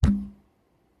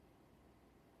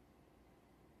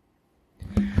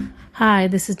Hi,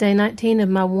 this is day 19 of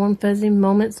my warm, fuzzy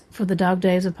moments for the dog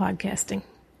days of podcasting.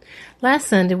 Last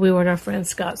Sunday, we were at our friend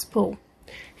Scott's pool.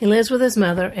 He lives with his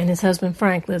mother, and his husband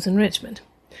Frank lives in Richmond.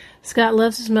 Scott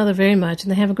loves his mother very much,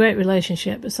 and they have a great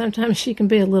relationship, but sometimes she can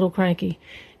be a little cranky,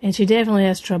 and she definitely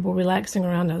has trouble relaxing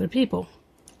around other people.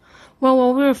 Well,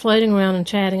 while we were floating around and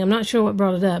chatting, I'm not sure what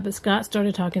brought it up, but Scott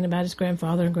started talking about his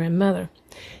grandfather and grandmother.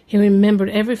 He remembered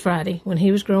every Friday, when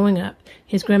he was growing up,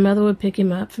 his grandmother would pick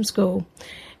him up from school,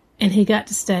 and he got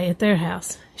to stay at their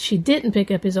house. She didn't pick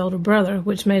up his older brother,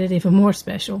 which made it even more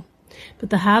special.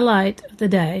 But the highlight of the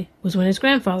day was when his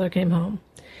grandfather came home.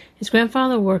 His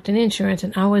grandfather worked in insurance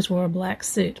and always wore a black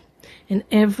suit. And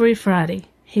every Friday,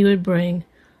 he would bring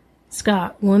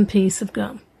Scott one piece of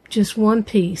gum. Just one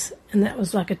piece, and that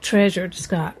was like a treasure to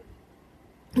Scott.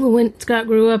 Well, when Scott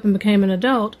grew up and became an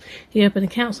adult, he opened a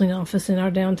counseling office in our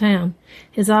downtown.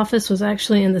 His office was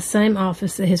actually in the same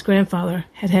office that his grandfather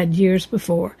had had years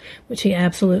before, which he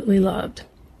absolutely loved.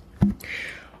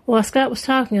 While Scott was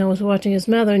talking, I was watching his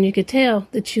mother, and you could tell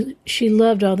that she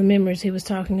loved all the memories he was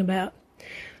talking about.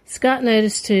 Scott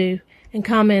noticed, too, and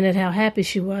commented how happy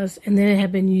she was, and then it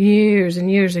had been years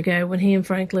and years ago when he and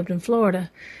Frank lived in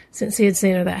Florida, since he had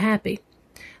seen her that happy.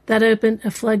 That opened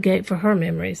a floodgate for her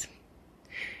memories.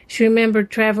 She remembered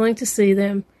traveling to see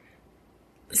them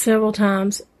several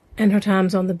times and her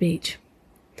times on the beach.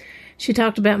 She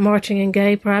talked about marching in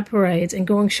gay pride parades and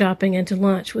going shopping and to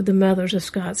lunch with the mothers of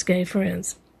Scott's gay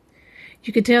friends.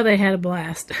 You could tell they had a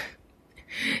blast.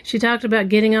 She talked about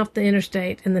getting off the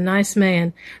interstate and the nice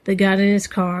man that got in his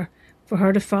car for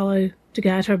her to follow to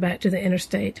guide her back to the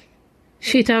interstate.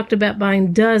 She talked about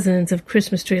buying dozens of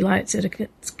Christmas tree lights at a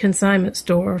consignment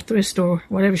store or thrift store,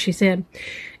 whatever she said,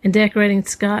 and decorating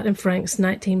Scott and Frank's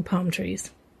 19 palm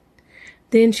trees.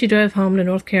 Then she drove home to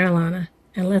North Carolina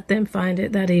and let them find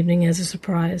it that evening as a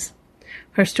surprise.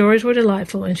 Her stories were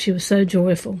delightful, and she was so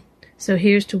joyful. So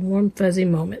here's to warm, fuzzy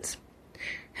moments.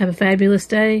 Have a fabulous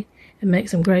day and make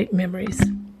some great memories.